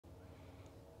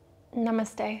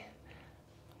Namaste.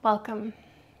 Welcome.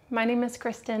 My name is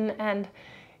Kristen, and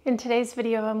in today's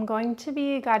video I'm going to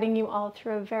be guiding you all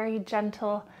through a very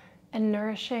gentle and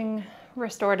nourishing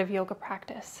restorative yoga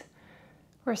practice.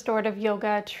 Restorative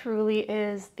yoga truly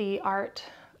is the art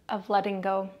of letting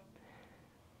go.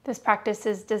 This practice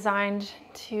is designed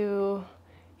to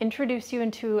introduce you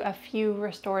into a few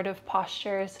restorative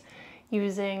postures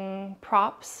using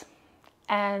props,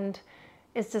 and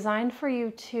is designed for you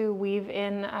to weave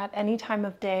in at any time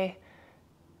of day.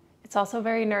 It's also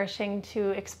very nourishing to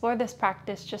explore this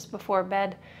practice just before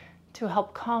bed to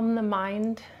help calm the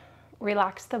mind,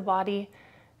 relax the body,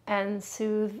 and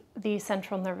soothe the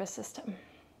central nervous system.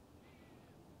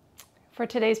 For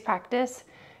today's practice,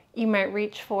 you might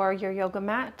reach for your yoga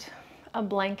mat, a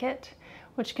blanket,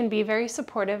 which can be very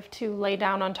supportive to lay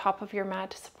down on top of your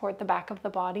mat to support the back of the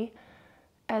body,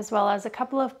 as well as a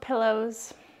couple of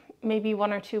pillows, maybe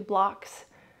one or two blocks,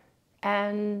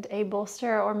 and a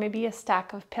bolster or maybe a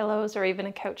stack of pillows or even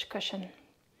a couch cushion.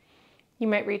 You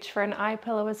might reach for an eye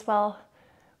pillow as well,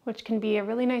 which can be a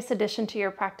really nice addition to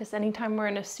your practice anytime we're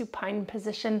in a supine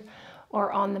position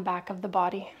or on the back of the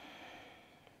body.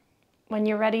 When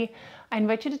you're ready, I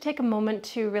invite you to take a moment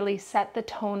to really set the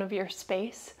tone of your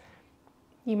space.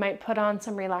 You might put on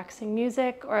some relaxing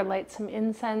music or light some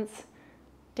incense,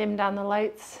 dim down the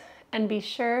lights, and be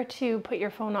sure to put your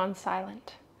phone on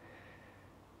silent.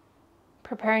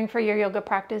 Preparing for your yoga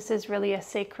practice is really a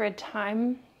sacred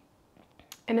time,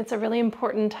 and it's a really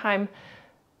important time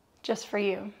just for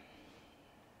you.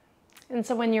 And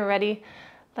so when you're ready,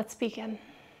 let's begin.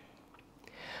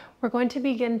 We're going to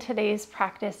begin today's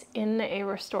practice in a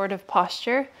restorative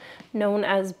posture known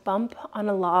as bump on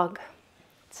a log.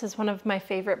 This is one of my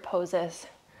favorite poses.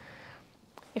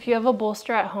 If you have a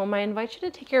bolster at home, I invite you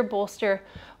to take your bolster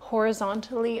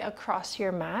horizontally across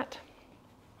your mat.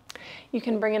 You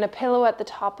can bring in a pillow at the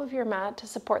top of your mat to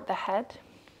support the head.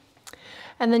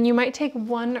 And then you might take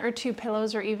one or two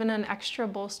pillows or even an extra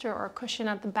bolster or cushion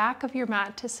at the back of your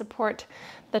mat to support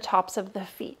the tops of the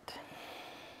feet.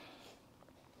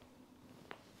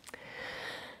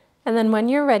 And then when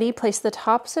you're ready, place the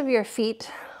tops of your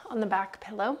feet on the back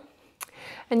pillow.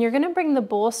 And you're going to bring the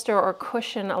bolster or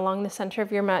cushion along the center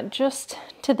of your mat just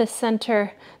to the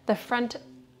center, the front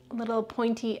little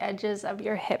pointy edges of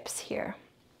your hips here.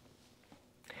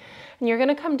 And you're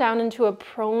going to come down into a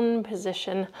prone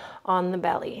position on the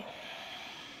belly.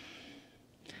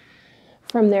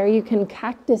 From there, you can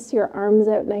cactus your arms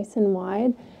out nice and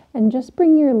wide and just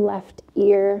bring your left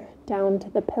ear down to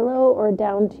the pillow or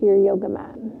down to your yoga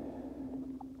mat.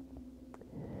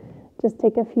 Just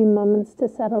take a few moments to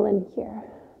settle in here.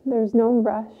 There's no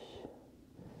rush.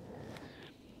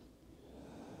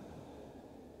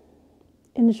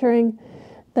 Ensuring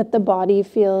that the body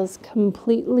feels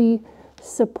completely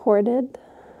supported.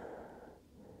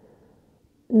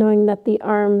 Knowing that the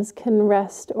arms can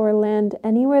rest or land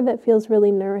anywhere that feels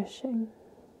really nourishing.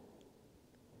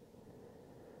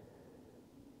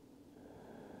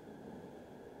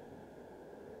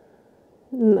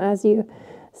 And as you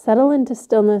settle into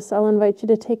stillness, I'll invite you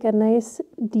to take a nice,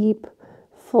 deep,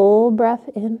 full breath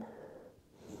in.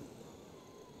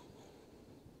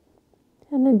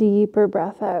 And a deeper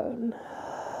breath out.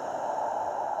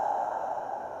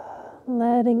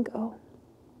 Letting go.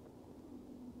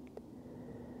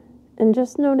 And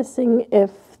just noticing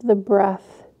if the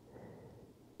breath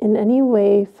in any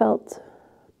way felt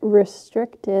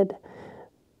restricted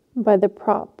by the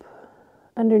prop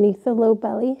underneath the low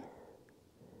belly.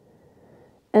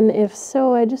 And if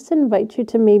so, I just invite you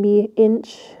to maybe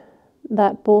inch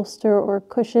that bolster or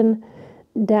cushion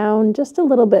down just a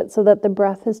little bit so that the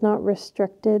breath is not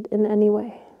restricted in any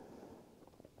way.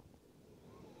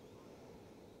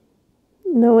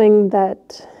 Knowing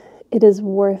that it is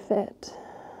worth it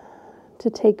to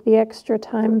take the extra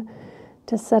time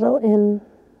to settle in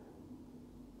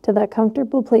to that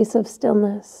comfortable place of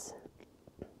stillness.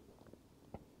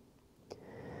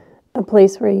 A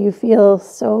place where you feel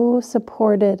so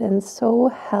supported and so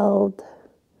held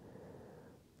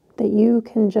that you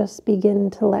can just begin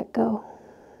to let go.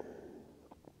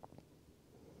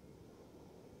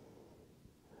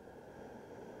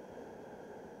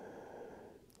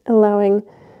 Allowing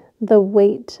the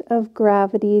weight of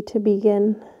gravity to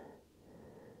begin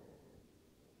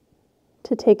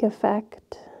to take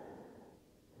effect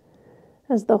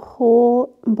as the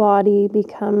whole body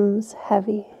becomes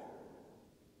heavy.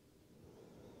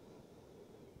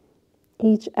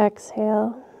 Each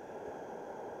exhale,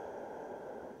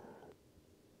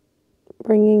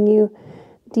 bringing you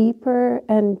deeper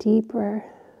and deeper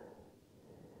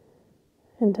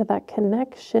into that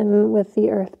connection with the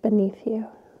earth beneath you.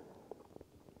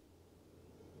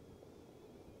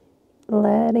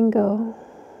 letting go,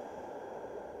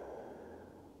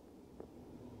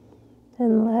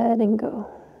 and letting go.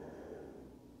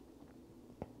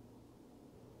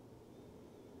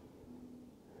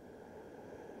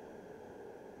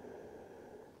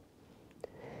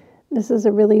 This is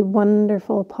a really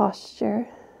wonderful posture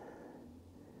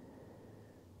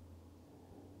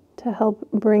to help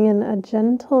bring in a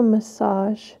gentle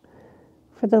massage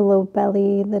for the low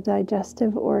belly, the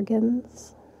digestive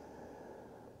organs,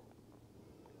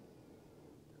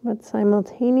 but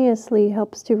simultaneously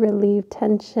helps to relieve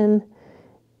tension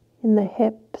in the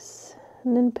hips,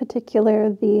 and in particular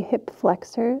the hip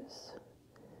flexors,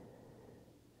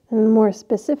 and more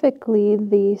specifically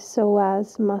the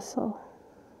psoas muscle.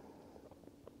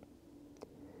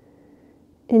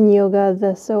 In yoga, the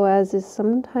psoas is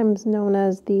sometimes known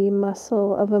as the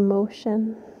muscle of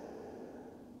emotion,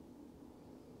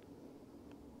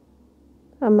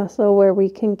 a muscle where we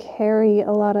can carry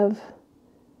a lot of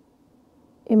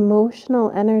emotional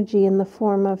energy in the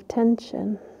form of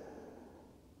tension.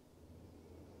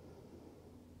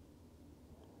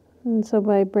 And so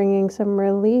by bringing some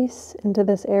release into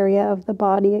this area of the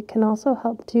body, it can also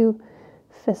help to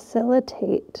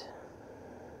facilitate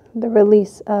the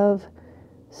release of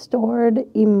stored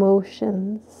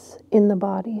emotions in the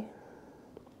body.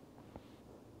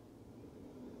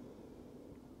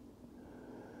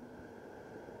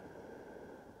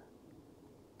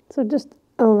 So just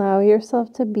allow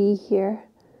yourself to be here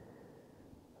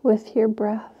with your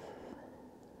breath,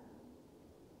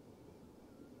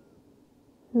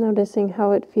 noticing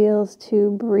how it feels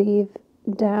to breathe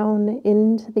down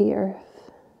into the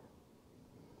earth,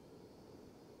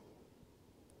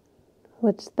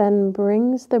 which then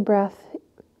brings the breath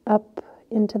up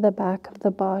into the back of the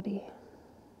body.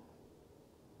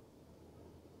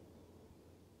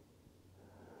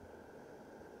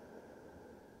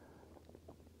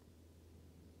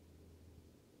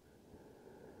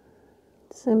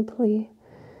 Simply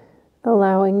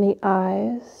allowing the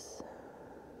eyes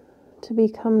to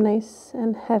become nice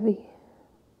and heavy,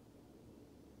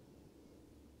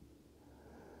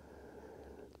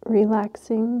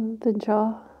 relaxing the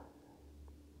jaw,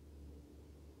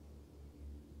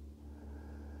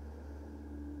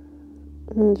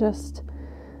 and just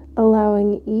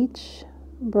allowing each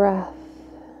breath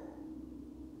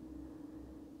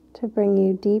to bring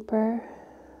you deeper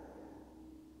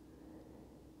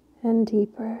and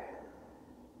deeper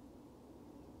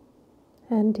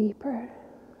and deeper.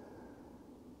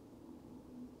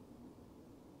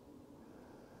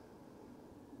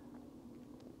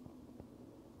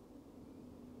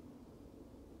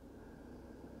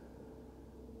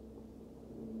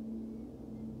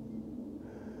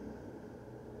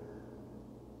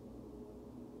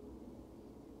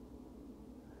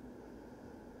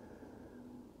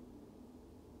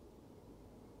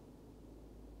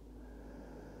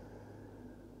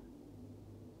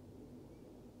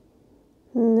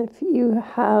 And if you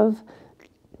have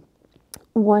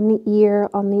one ear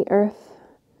on the earth,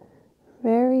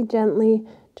 very gently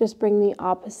just bring the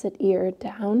opposite ear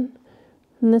down.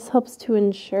 And this helps to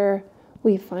ensure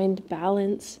we find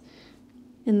balance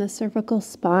in the cervical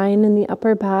spine, in the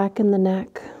upper back, and the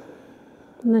neck.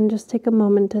 And then just take a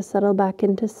moment to settle back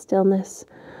into stillness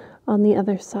on the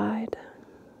other side.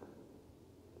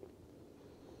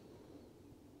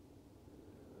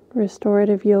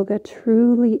 Restorative yoga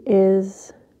truly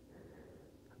is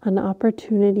an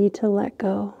opportunity to let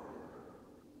go,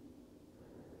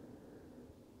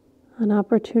 an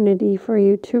opportunity for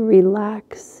you to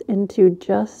relax into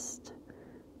just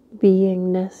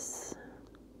beingness.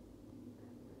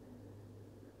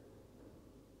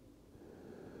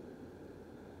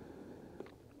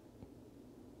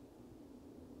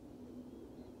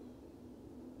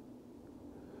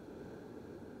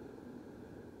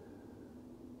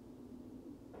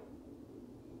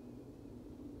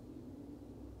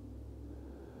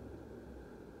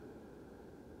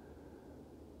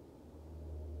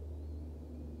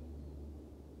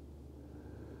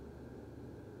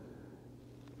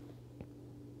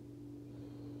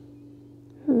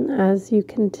 As you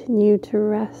continue to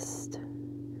rest,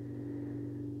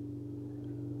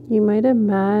 you might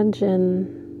imagine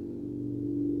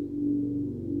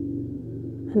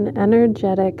an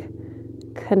energetic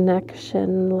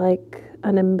connection like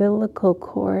an umbilical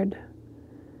cord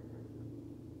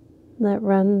that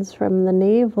runs from the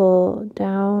navel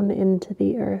down into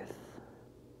the earth.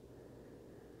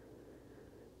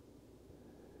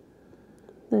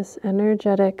 This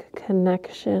energetic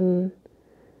connection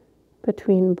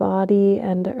between body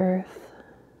and earth.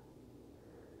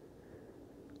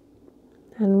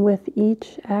 And with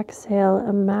each exhale,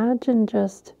 imagine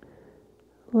just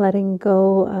letting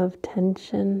go of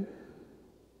tension,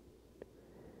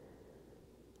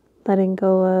 letting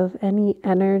go of any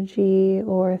energy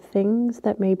or things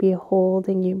that may be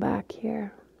holding you back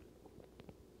here.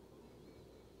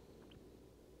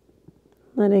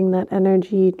 Letting that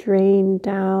energy drain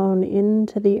down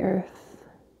into the earth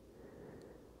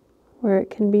where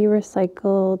it can be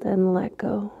recycled and let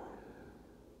go.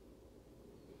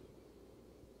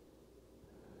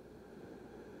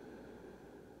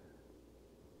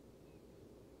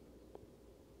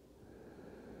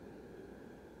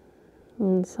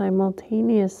 And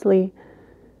simultaneously,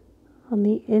 on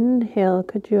the inhale,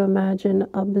 could you imagine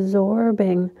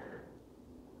absorbing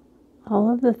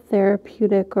all of the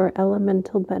therapeutic or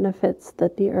elemental benefits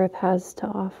that the earth has to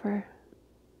offer?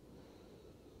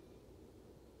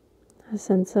 A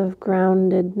sense of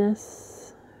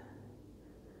groundedness,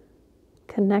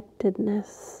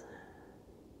 connectedness,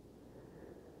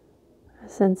 a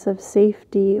sense of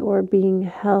safety or being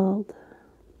held.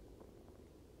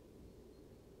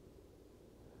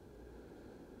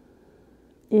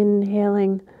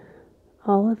 Inhaling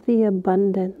all of the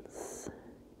abundance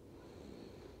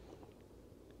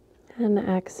and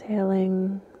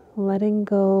exhaling, letting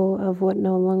go of what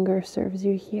no longer serves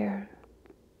you here.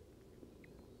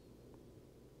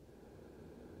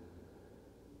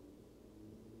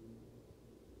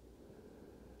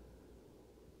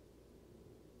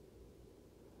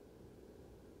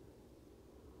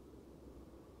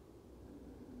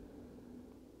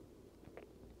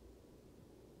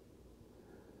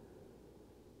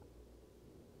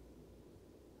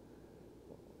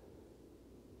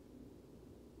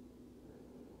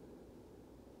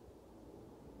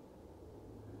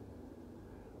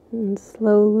 And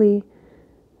slowly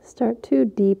start to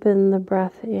deepen the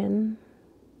breath in.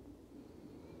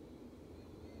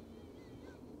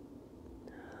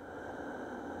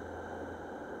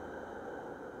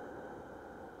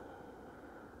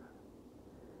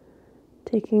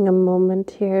 Taking a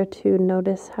moment here to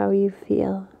notice how you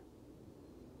feel.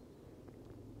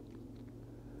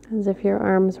 As if your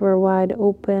arms were wide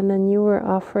open and you were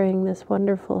offering this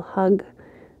wonderful hug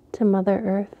to Mother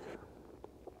Earth.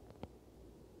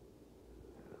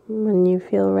 When you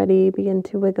feel ready, begin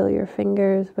to wiggle your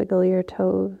fingers, wiggle your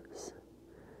toes.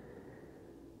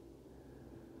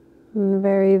 And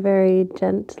very, very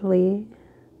gently,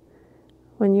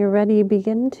 when you're ready,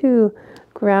 begin to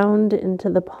ground into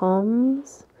the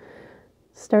palms.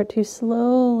 Start to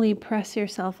slowly press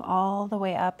yourself all the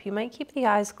way up. You might keep the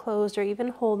eyes closed or even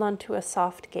hold on to a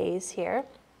soft gaze here.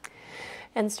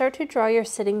 And start to draw your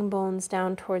sitting bones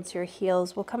down towards your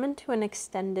heels. We'll come into an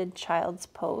extended child's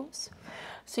pose.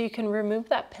 So you can remove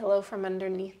that pillow from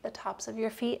underneath the tops of your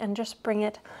feet and just bring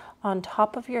it on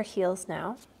top of your heels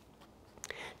now.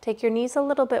 Take your knees a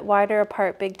little bit wider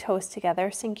apart, big toes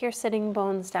together. Sink your sitting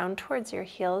bones down towards your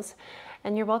heels.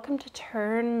 And you're welcome to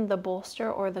turn the bolster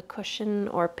or the cushion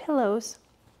or pillows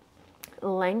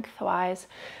lengthwise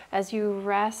as you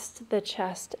rest the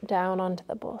chest down onto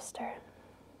the bolster.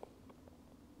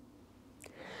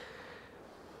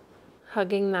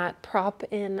 Hugging that prop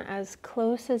in as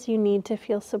close as you need to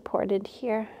feel supported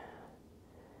here.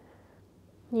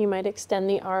 You might extend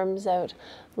the arms out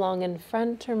long in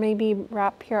front, or maybe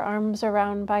wrap your arms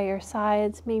around by your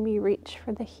sides, maybe reach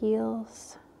for the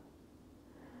heels.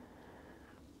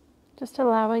 Just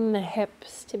allowing the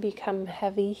hips to become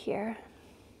heavy here.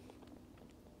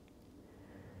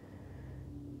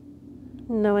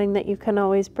 Knowing that you can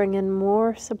always bring in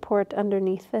more support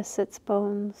underneath the sits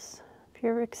bones. If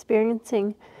you're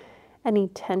experiencing any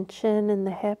tension in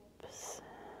the hips,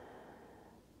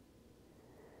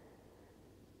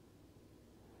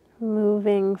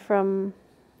 moving from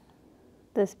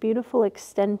this beautiful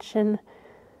extension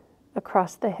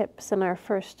across the hips in our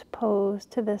first pose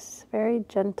to this very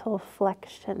gentle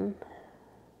flexion.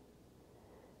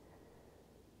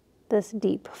 This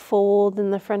deep fold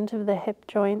in the front of the hip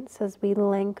joints as we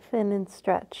lengthen and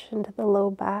stretch into the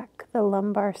low back, the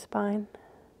lumbar spine.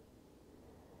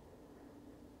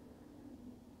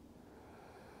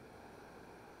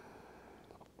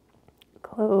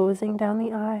 Closing down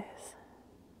the eyes.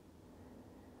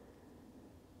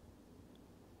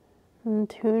 And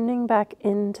tuning back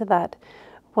into that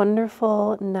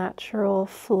wonderful natural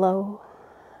flow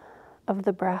of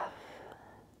the breath.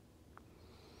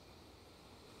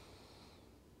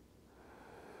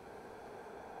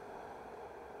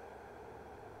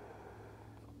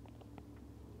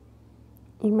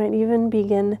 You might even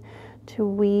begin to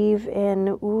weave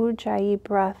in Ujjayi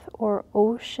breath or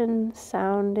ocean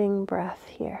sounding breath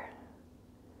here.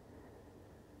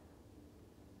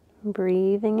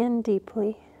 Breathing in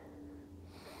deeply.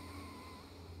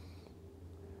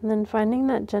 And then finding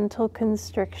that gentle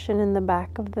constriction in the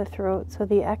back of the throat, so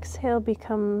the exhale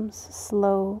becomes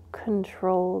slow,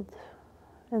 controlled,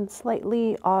 and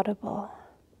slightly audible.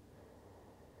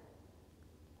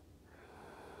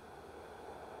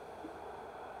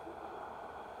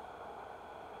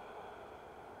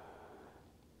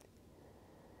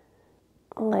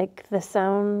 Like the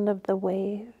sound of the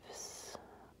waves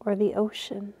or the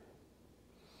ocean.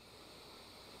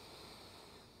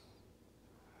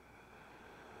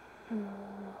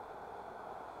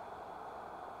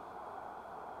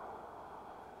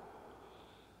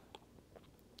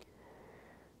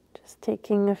 Just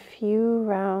taking a few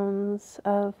rounds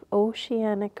of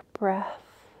oceanic breath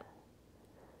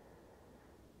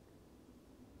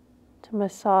to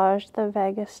massage the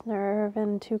vagus nerve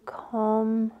and to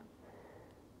calm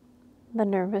the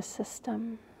nervous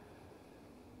system.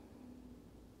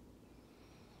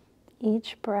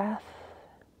 Each breath,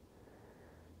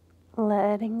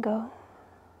 letting go,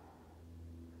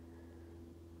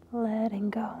 letting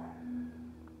go.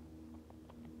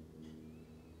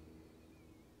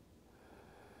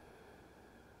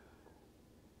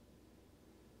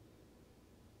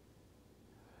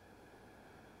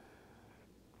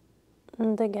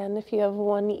 And again, if you have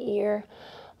one ear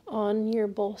on your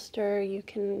bolster, you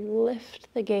can lift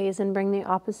the gaze and bring the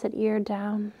opposite ear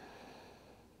down.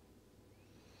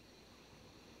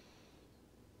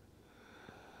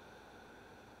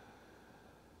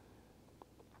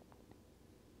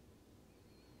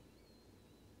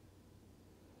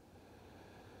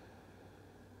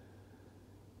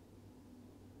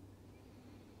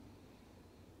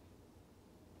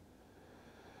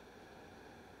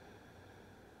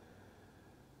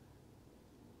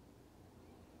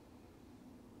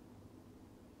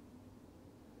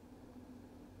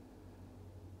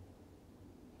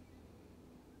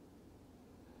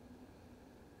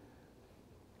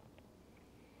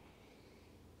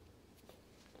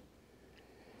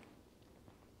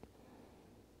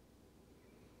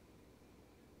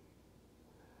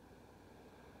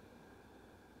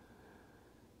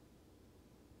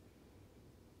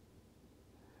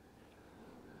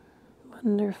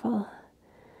 Wonderful.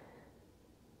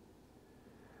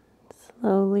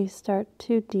 Slowly start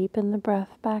to deepen the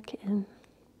breath back in.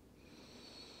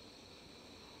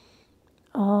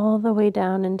 All the way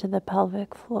down into the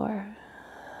pelvic floor.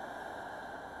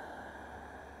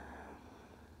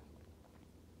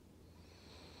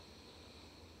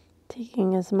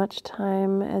 Taking as much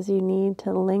time as you need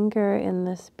to linger in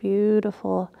this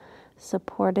beautiful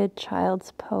supported child's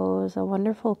pose, a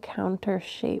wonderful counter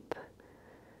shape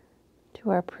to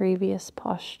our previous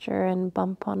posture and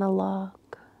bump on a log.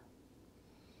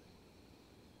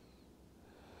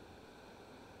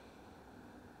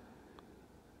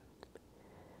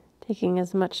 Taking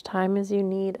as much time as you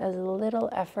need, as little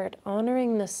effort,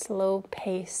 honoring the slow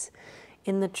pace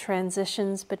in the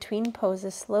transitions between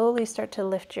poses. Slowly start to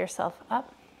lift yourself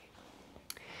up.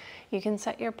 You can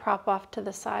set your prop off to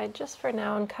the side just for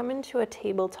now and come into a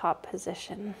tabletop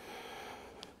position.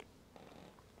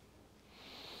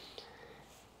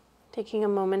 Taking a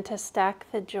moment to stack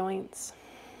the joints.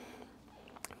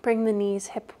 Bring the knees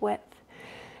hip width.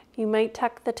 You might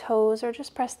tuck the toes or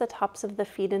just press the tops of the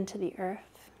feet into the earth.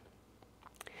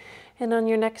 And on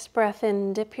your next breath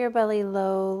in, dip your belly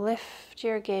low, lift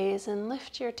your gaze, and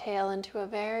lift your tail into a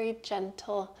very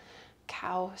gentle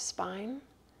cow spine.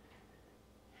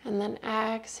 And then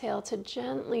exhale to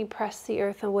gently press the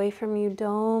earth away from you,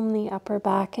 dome the upper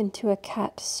back into a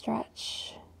cat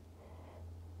stretch.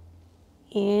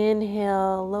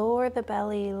 Inhale, lower the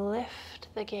belly, lift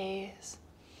the gaze.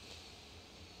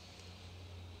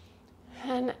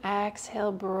 And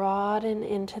exhale, broaden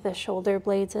into the shoulder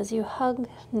blades as you hug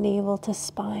navel to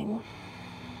spine.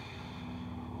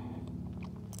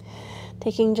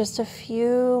 Taking just a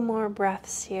few more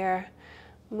breaths here,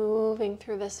 moving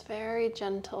through this very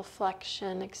gentle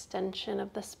flexion, extension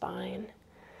of the spine.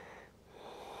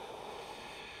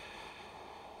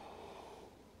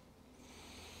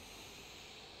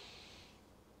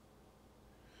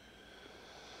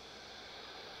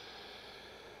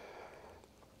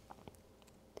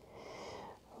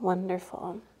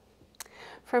 Wonderful.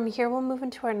 From here, we'll move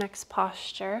into our next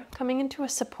posture, coming into a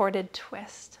supported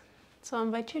twist. So I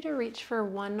invite you to reach for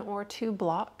 1 or 2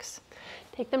 blocks.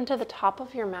 Take them to the top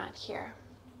of your mat here.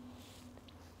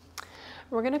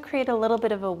 We're going to create a little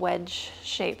bit of a wedge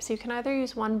shape. So you can either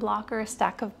use 1 block or a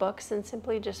stack of books and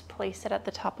simply just place it at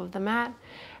the top of the mat.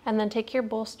 And then take your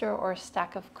bolster or a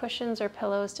stack of cushions or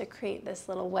pillows to create this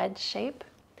little wedge shape.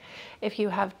 If you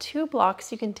have 2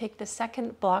 blocks, you can take the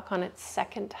second block on its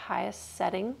second highest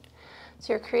setting.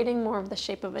 So you're creating more of the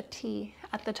shape of a T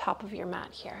at the top of your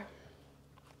mat here.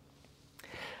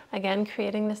 Again,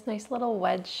 creating this nice little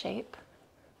wedge shape.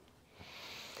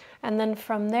 And then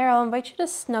from there, I'll invite you to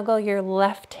snuggle your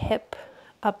left hip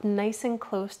up nice and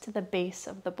close to the base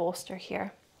of the bolster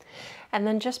here. And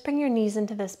then just bring your knees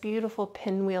into this beautiful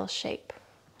pinwheel shape.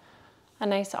 A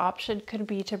nice option could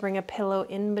be to bring a pillow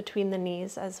in between the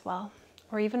knees as well,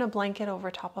 or even a blanket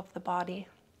over top of the body.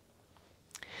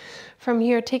 From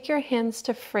here, take your hands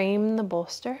to frame the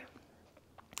bolster.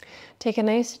 Take a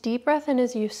nice deep breath in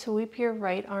as you sweep your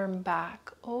right arm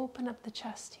back. Open up the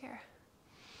chest here.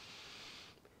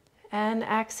 And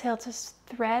exhale to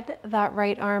thread that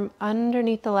right arm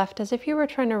underneath the left as if you were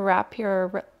trying to wrap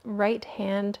your right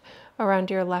hand around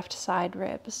your left side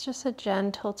rib. It's just a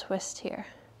gentle twist here.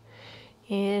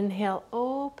 Inhale,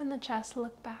 open the chest,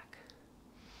 look back.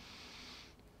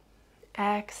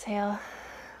 Exhale,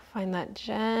 find that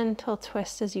gentle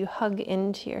twist as you hug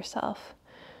into yourself.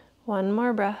 One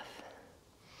more breath.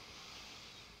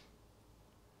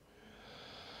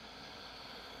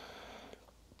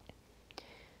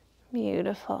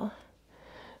 Beautiful.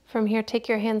 From here, take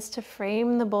your hands to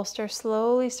frame the bolster.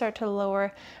 Slowly start to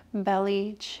lower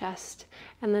belly, chest,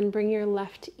 and then bring your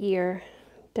left ear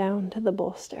down to the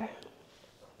bolster.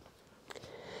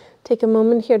 Take a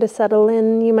moment here to settle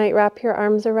in. You might wrap your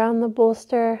arms around the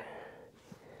bolster.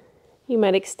 You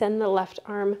might extend the left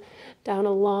arm down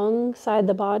alongside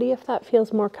the body if that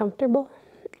feels more comfortable.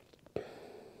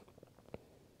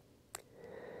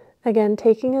 Again,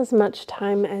 taking as much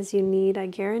time as you need. I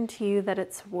guarantee you that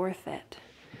it's worth it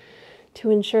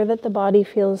to ensure that the body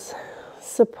feels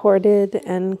supported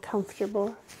and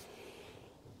comfortable.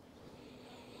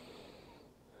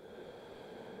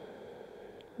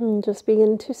 And just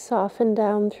begin to soften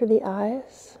down through the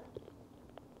eyes.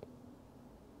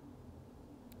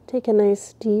 Take a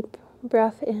nice deep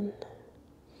breath in.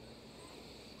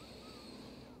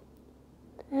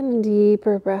 And a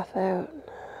deeper breath out.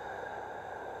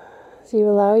 As you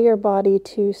allow your body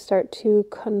to start to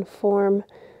conform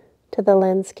to the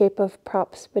landscape of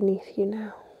props beneath you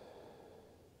now.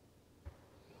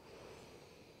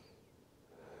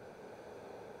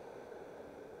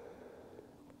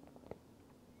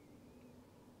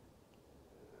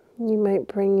 You might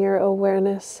bring your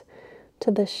awareness to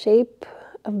the shape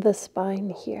of the spine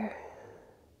here.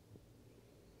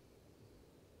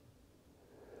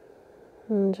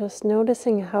 And just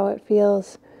noticing how it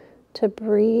feels to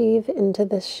breathe into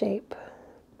this shape.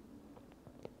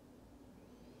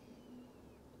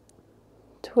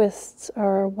 Twists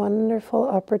are a wonderful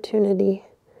opportunity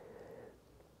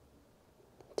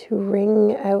to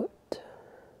wring out,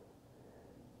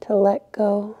 to let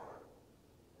go,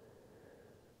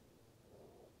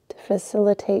 to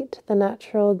facilitate the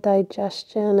natural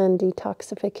digestion and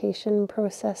detoxification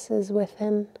processes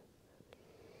within.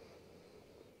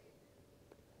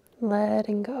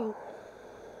 Letting go.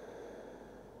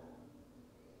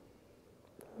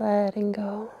 Letting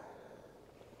go.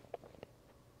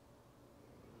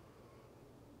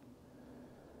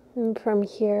 And from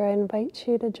here, I invite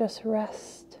you to just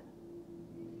rest.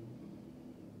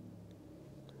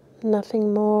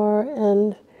 Nothing more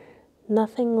and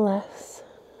nothing less.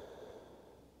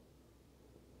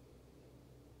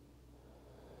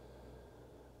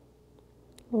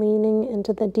 Leaning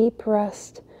into the deep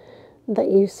rest that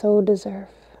you so deserve.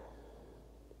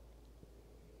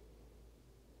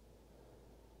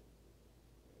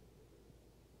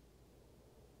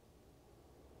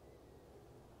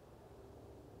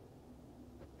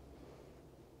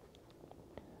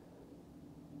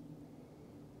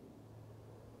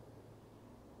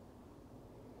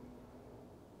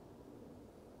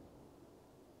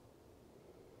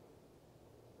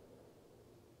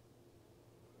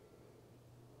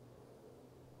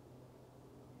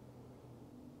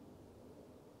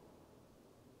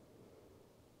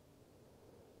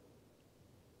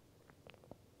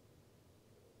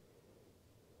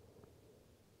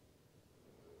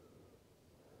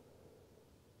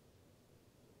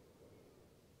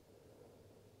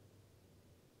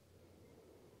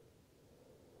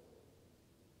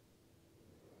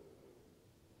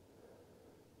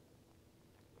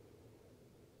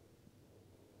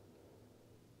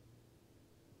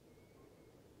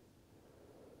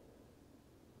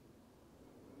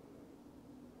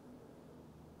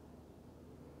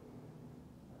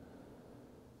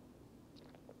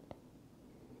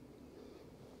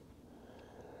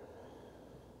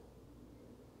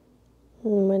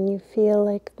 And when you feel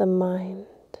like the mind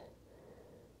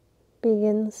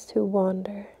begins to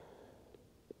wander,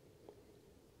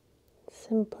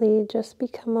 simply just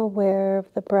become aware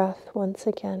of the breath once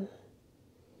again.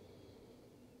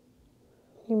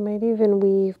 You might even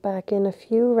weave back in a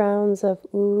few rounds of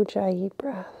Ujjayi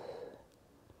Breath.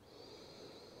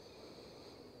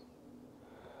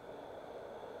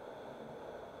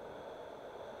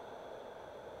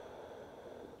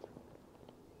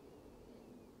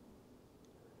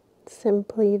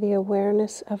 Simply the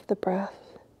awareness of the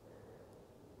breath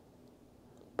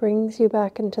brings you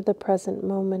back into the present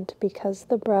moment because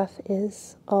the breath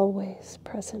is always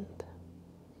present.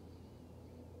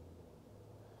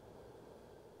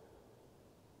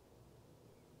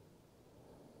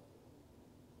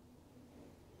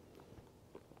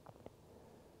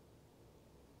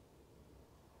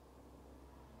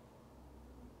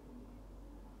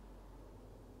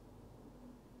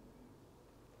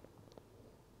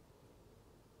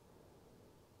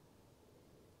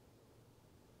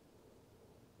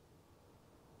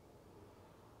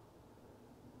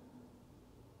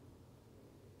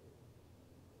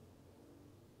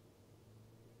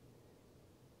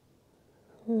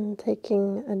 And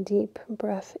taking a deep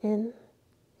breath in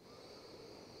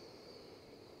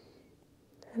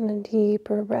and a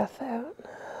deeper breath out.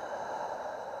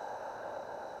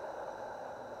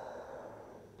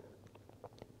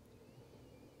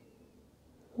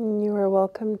 And you are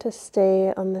welcome to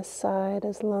stay on this side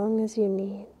as long as you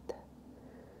need.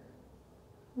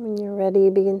 When you're ready,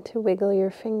 begin to wiggle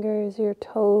your fingers, your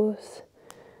toes,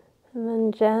 and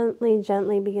then gently,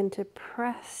 gently begin to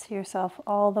press yourself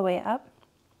all the way up.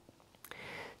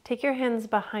 Take your hands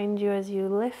behind you as you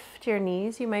lift your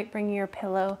knees. You might bring your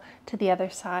pillow to the other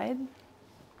side.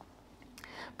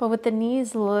 But with the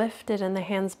knees lifted and the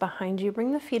hands behind you,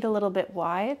 bring the feet a little bit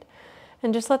wide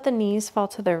and just let the knees fall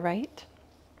to the right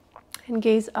and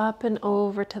gaze up and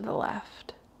over to the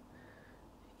left.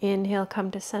 Inhale,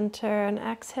 come to center, and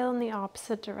exhale in the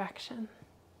opposite direction.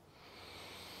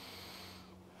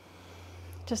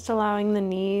 Just allowing the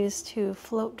knees to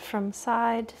float from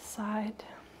side to side,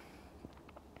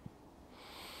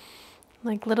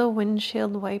 like little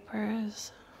windshield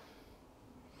wipers.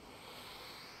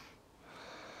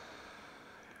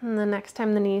 And the next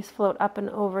time the knees float up and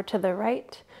over to the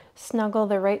right, snuggle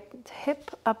the right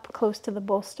hip up close to the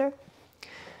bolster.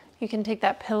 You can take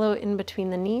that pillow in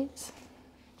between the knees.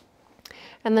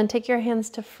 And then take your hands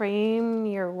to frame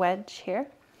your wedge here.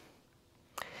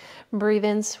 Breathe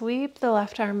in, sweep the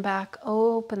left arm back,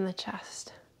 open the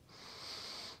chest.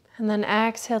 And then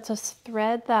exhale to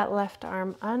thread that left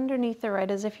arm underneath the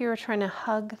right as if you were trying to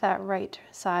hug that right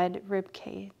side rib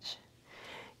cage.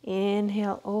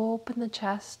 Inhale, open the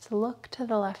chest, look to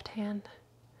the left hand.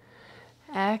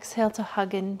 Exhale to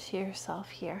hug into yourself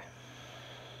here.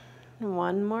 And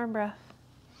one more breath.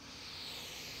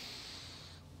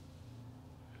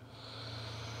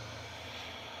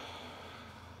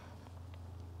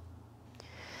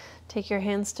 Take your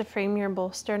hands to frame your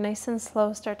bolster. Nice and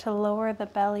slow, start to lower the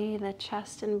belly, the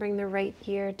chest, and bring the right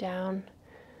ear down.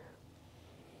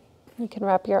 You can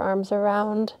wrap your arms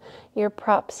around your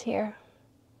props here.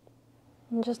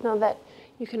 And just know that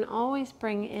you can always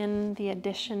bring in the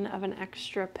addition of an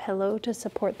extra pillow to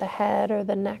support the head or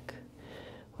the neck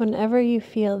whenever you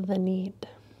feel the need.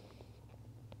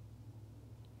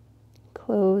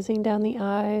 Closing down the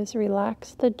eyes,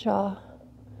 relax the jaw.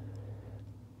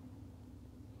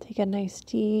 Take a nice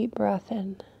deep breath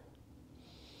in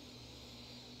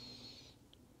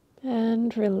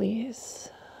and release.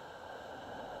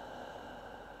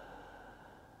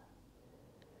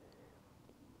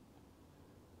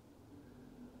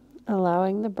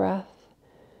 Allowing the breath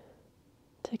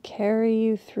to carry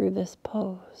you through this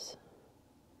pose.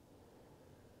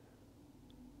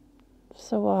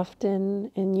 So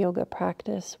often in yoga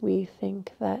practice, we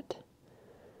think that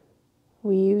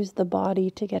we use the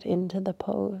body to get into the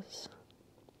pose.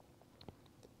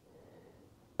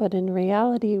 But in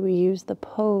reality, we use the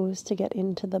pose to get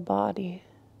into the body.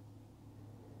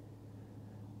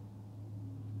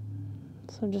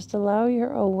 So just allow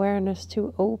your awareness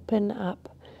to open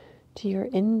up to your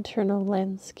internal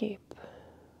landscape.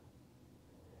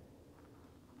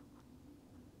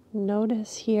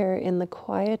 Notice here in the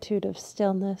quietude of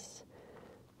stillness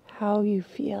how you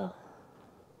feel.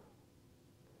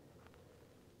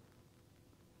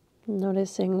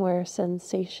 Noticing where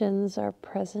sensations are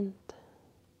present,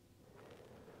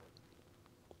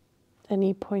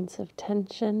 any points of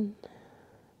tension,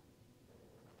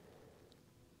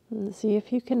 and see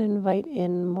if you can invite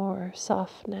in more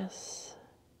softness,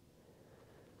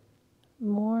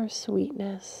 more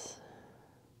sweetness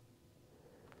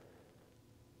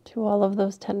to all of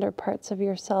those tender parts of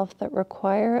yourself that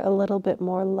require a little bit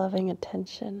more loving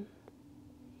attention.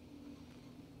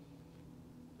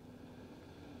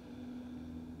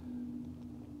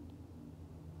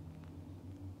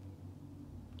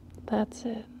 That's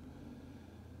it.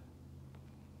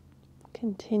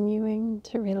 Continuing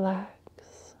to relax.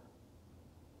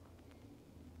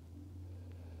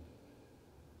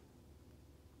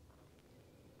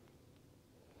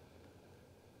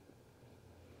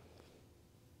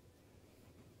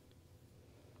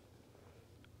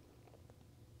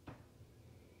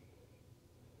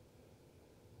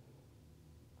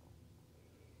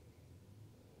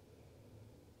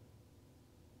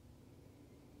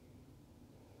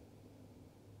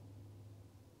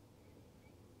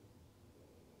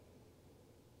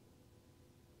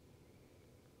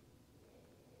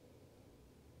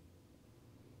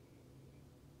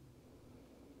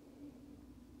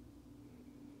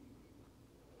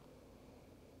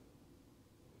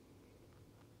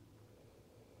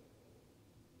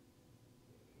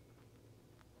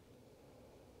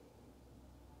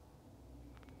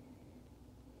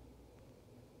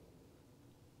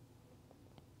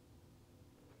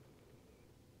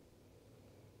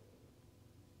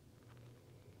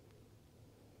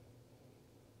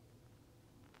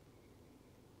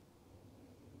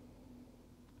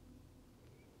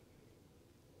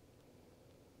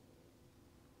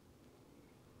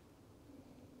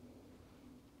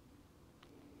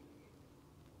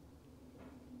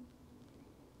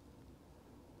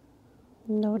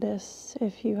 Notice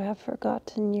if you have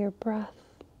forgotten your breath.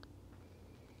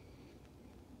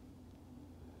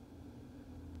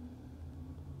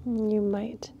 You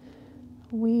might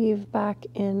weave back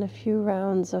in a few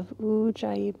rounds of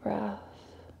Ujjayi Breath.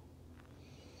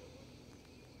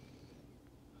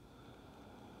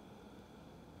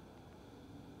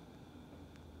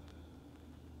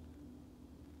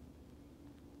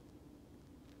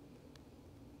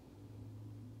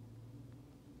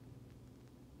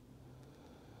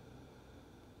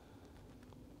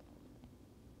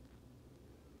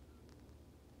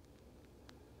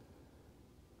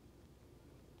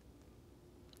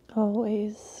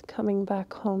 Always coming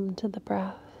back home to the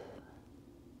breath.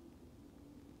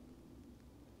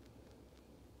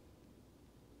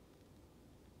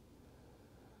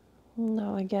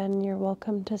 Now again, you're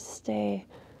welcome to stay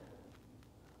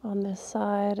on this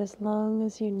side as long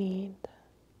as you need.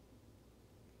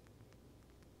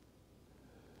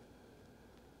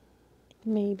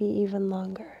 Maybe even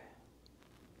longer.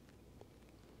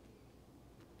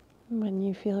 When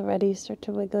you feel ready, start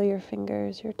to wiggle your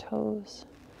fingers, your toes.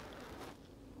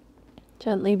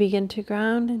 Gently begin to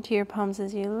ground into your palms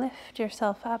as you lift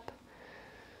yourself up.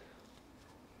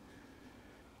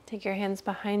 Take your hands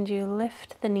behind you,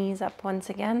 lift the knees up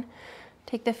once again.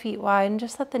 Take the feet wide and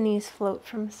just let the knees float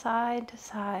from side to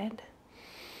side.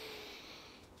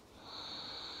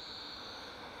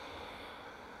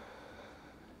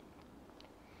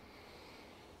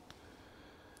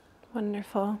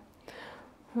 Wonderful.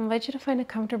 I invite you to find a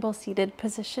comfortable seated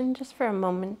position just for a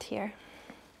moment here.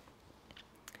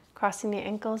 Crossing the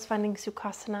ankles, finding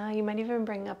Sukhasana. You might even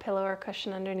bring a pillow or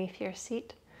cushion underneath your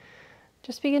seat.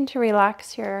 Just begin to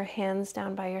relax your hands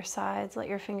down by your sides. Let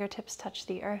your fingertips touch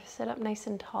the earth. Sit up nice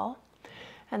and tall.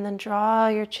 And then draw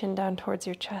your chin down towards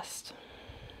your chest.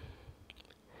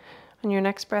 On your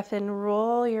next breath in,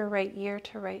 roll your right ear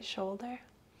to right shoulder.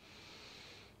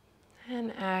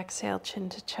 And exhale, chin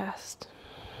to chest.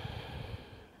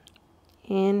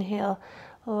 Inhale,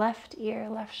 left ear,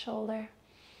 left shoulder.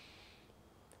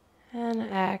 And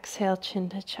exhale, chin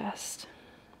to chest.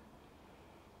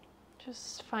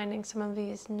 Just finding some of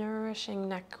these nourishing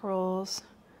neck rolls,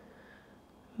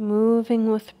 moving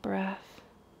with breath.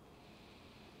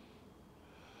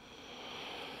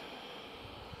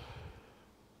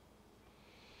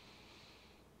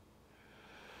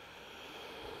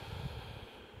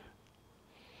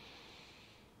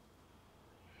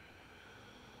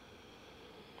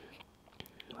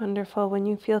 Wonderful. When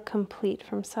you feel complete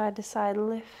from side to side,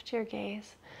 lift your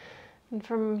gaze. And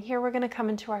from here, we're going to come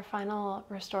into our final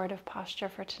restorative posture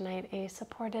for tonight, a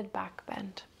supported back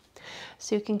bend.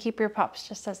 So you can keep your props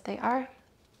just as they are.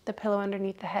 The pillow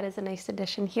underneath the head is a nice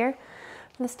addition here.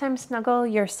 This time, snuggle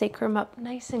your sacrum up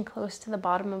nice and close to the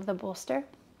bottom of the bolster.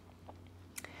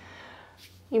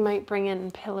 You might bring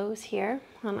in pillows here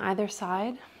on either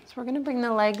side. So we're going to bring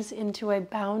the legs into a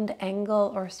bound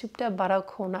angle or Supta Baddha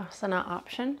Konasana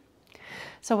option.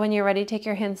 So when you're ready, take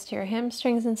your hands to your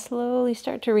hamstrings and slowly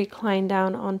start to recline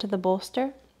down onto the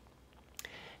bolster.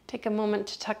 Take a moment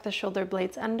to tuck the shoulder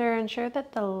blades under. Ensure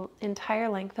that the entire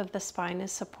length of the spine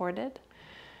is supported.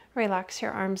 Relax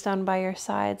your arms down by your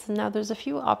sides. Now there's a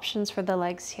few options for the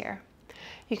legs here.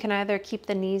 You can either keep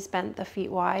the knees bent, the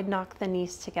feet wide, knock the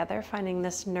knees together, finding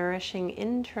this nourishing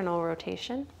internal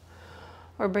rotation.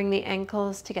 Or bring the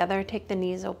ankles together, take the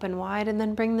knees open wide, and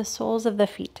then bring the soles of the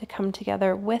feet to come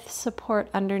together with support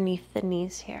underneath the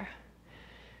knees here.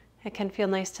 It can feel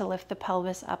nice to lift the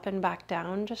pelvis up and back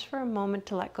down just for a moment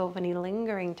to let go of any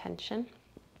lingering tension.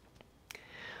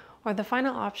 Or the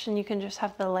final option, you can just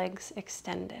have the legs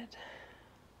extended.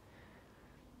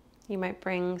 You might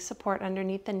bring support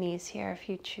underneath the knees here if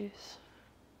you choose.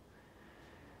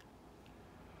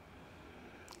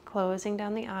 Closing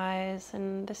down the eyes,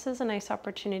 and this is a nice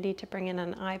opportunity to bring in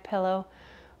an eye pillow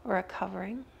or a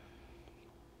covering.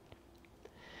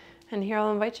 And here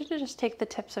I'll invite you to just take the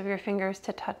tips of your fingers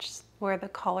to touch where the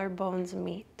collarbones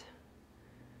meet.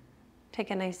 Take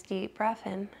a nice deep breath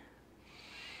in.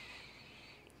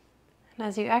 And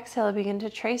as you exhale, begin to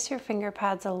trace your finger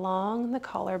pads along the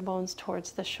collarbones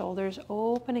towards the shoulders,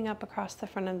 opening up across the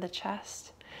front of the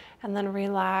chest, and then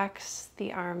relax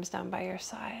the arms down by your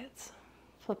sides.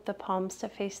 Flip the palms to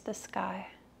face the sky.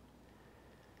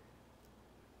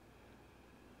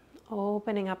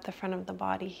 Opening up the front of the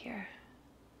body here.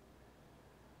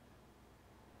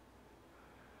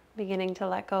 Beginning to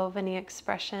let go of any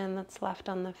expression that's left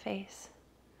on the face.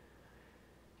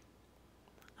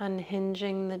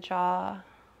 Unhinging the jaw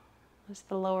as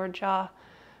the lower jaw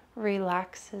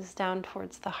relaxes down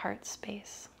towards the heart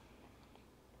space.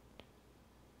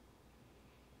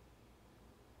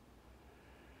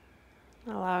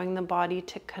 allowing the body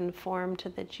to conform to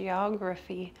the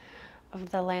geography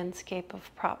of the landscape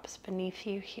of props beneath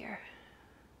you here.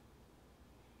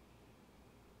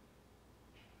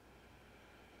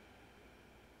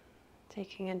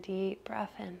 Taking a deep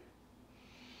breath in.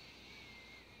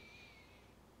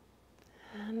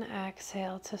 And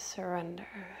exhale to surrender.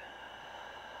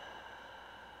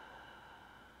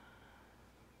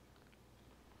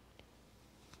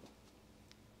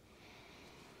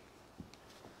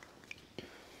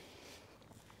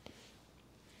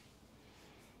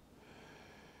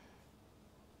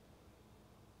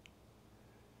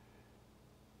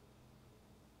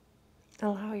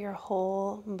 Allow your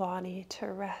whole body to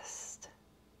rest,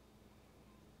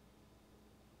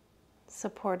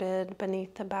 supported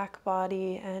beneath the back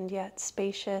body and yet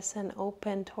spacious and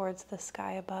open towards the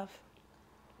sky above.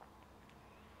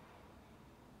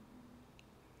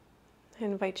 I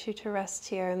invite you to rest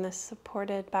here in this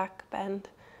supported back bend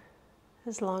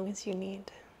as long as you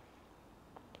need.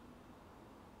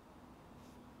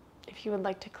 If you would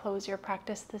like to close your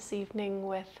practice this evening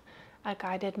with a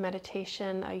guided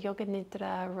meditation, a Yoga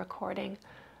Nidra recording,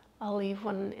 I'll leave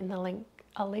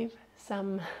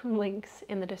some links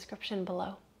in the description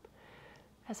below.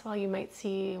 As well, you might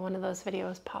see one of those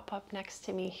videos pop up next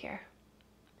to me here.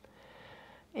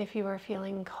 If you are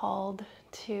feeling called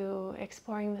to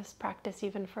exploring this practice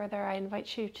even further, I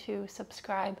invite you to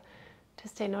subscribe to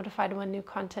stay notified when new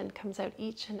content comes out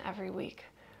each and every week.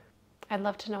 I'd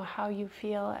love to know how you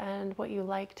feel and what you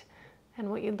liked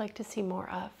and what you'd like to see more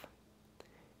of.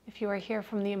 If you are here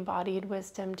from the Embodied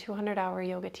Wisdom 200-hour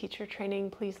yoga teacher training,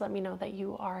 please let me know that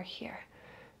you are here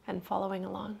and following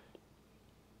along.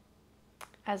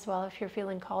 As well, if you're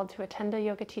feeling called to attend a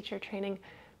yoga teacher training,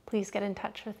 please get in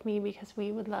touch with me because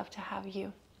we would love to have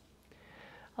you.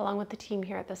 Along with the team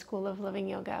here at the School of Living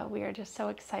Yoga, we are just so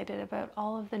excited about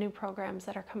all of the new programs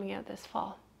that are coming out this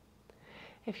fall.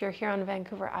 If you're here on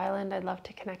Vancouver Island, I'd love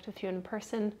to connect with you in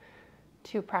person,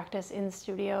 to practice in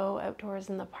studio, outdoors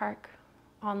in the park,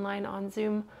 online on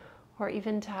Zoom, or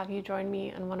even to have you join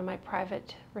me on one of my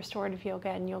private restorative yoga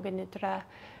and yoga nidra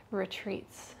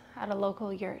retreats at a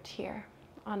local yurt here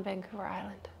on Vancouver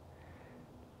Island.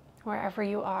 Wherever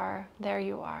you are, there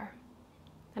you are.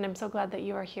 And I'm so glad that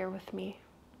you are here with me.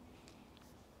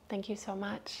 Thank you so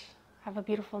much. Have a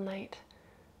beautiful night.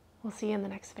 We'll see you in the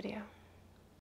next video.